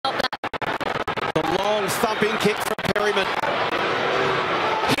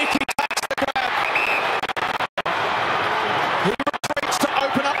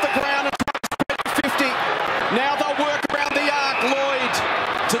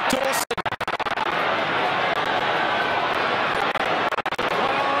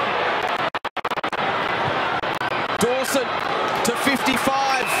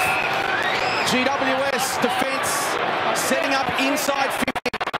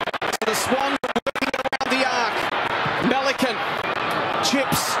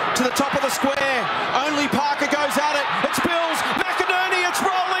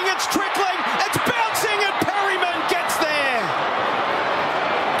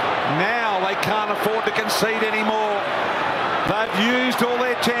can't afford to concede anymore. They've used all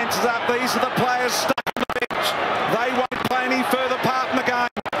their chances up. These are the players stuck on the bench. They won't play any further part in the game.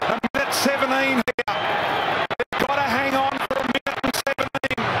 A minute 17 here. They've got to hang on for a minute and 17.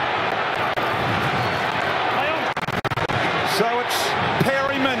 So it's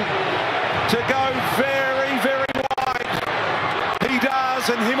Perryman to go very, very wide. He does,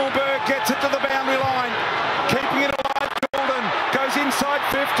 and Himmelberg gets it to the boundary line. Keeping it alive, Goulden goes inside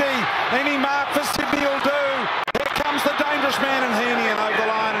 50. Any mark for Sydney will do. Here comes the dangerous man and Heaney over the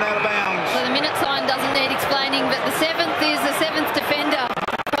line and out of bounds. So the minute sign doesn't need explaining, but the seventh is the seventh defender.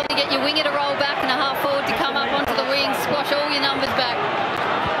 Probably get your winger to roll back and a half forward to come up onto the wing, squash all your numbers back.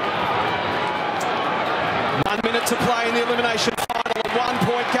 1 minute to play in the elimination final, a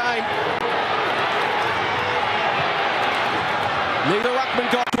 1-point game. Neither ruckman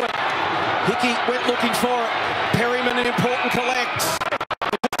got to it. Hickey went looking for it. Perryman an important collect.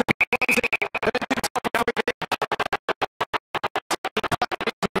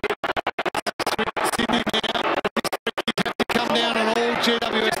 Sydney now have to come down on all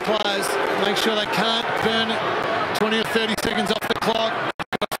GWS players. Make sure they can't burn 20 or 30 seconds off the clock.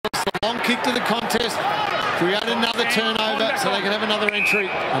 It's a long kick to the contest. Create another turnover so they can have another entry.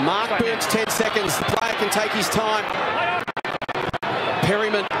 A mark burns 10 seconds. The player can take his time.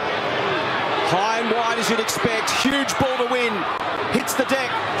 Perryman, high and wide as you'd expect. Huge ball to win. Hits the deck.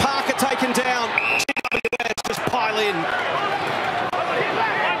 Parker taken down. GWS just pile in.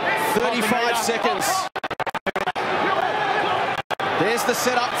 35 seconds. There's the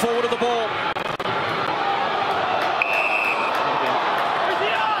setup forward of the ball.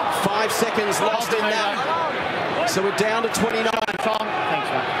 5 seconds lost in that. So we're down to 29. Thanks,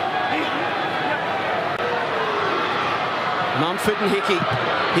 mate. Mumford and Hickey.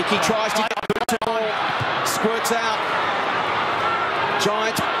 Hickey tries to get boot to ball. Squirts out.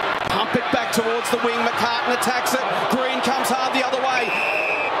 Giants pump it back towards the wing. McCartan attacks it. Green comes hard the other way.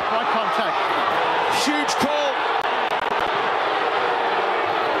 High contact. Huge call.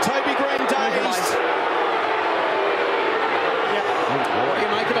 Toby Green dazed. What do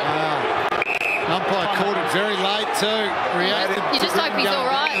you make of it? Umpire called it very late too. Reacted. You just hope he's all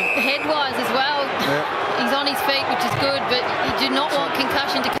right, head-wise as well. Yeah. He's on his feet, which is good, but you do not want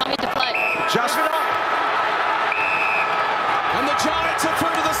concussion to come into play. Just And the Giants are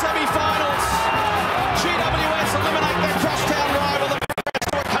through to the semi-final.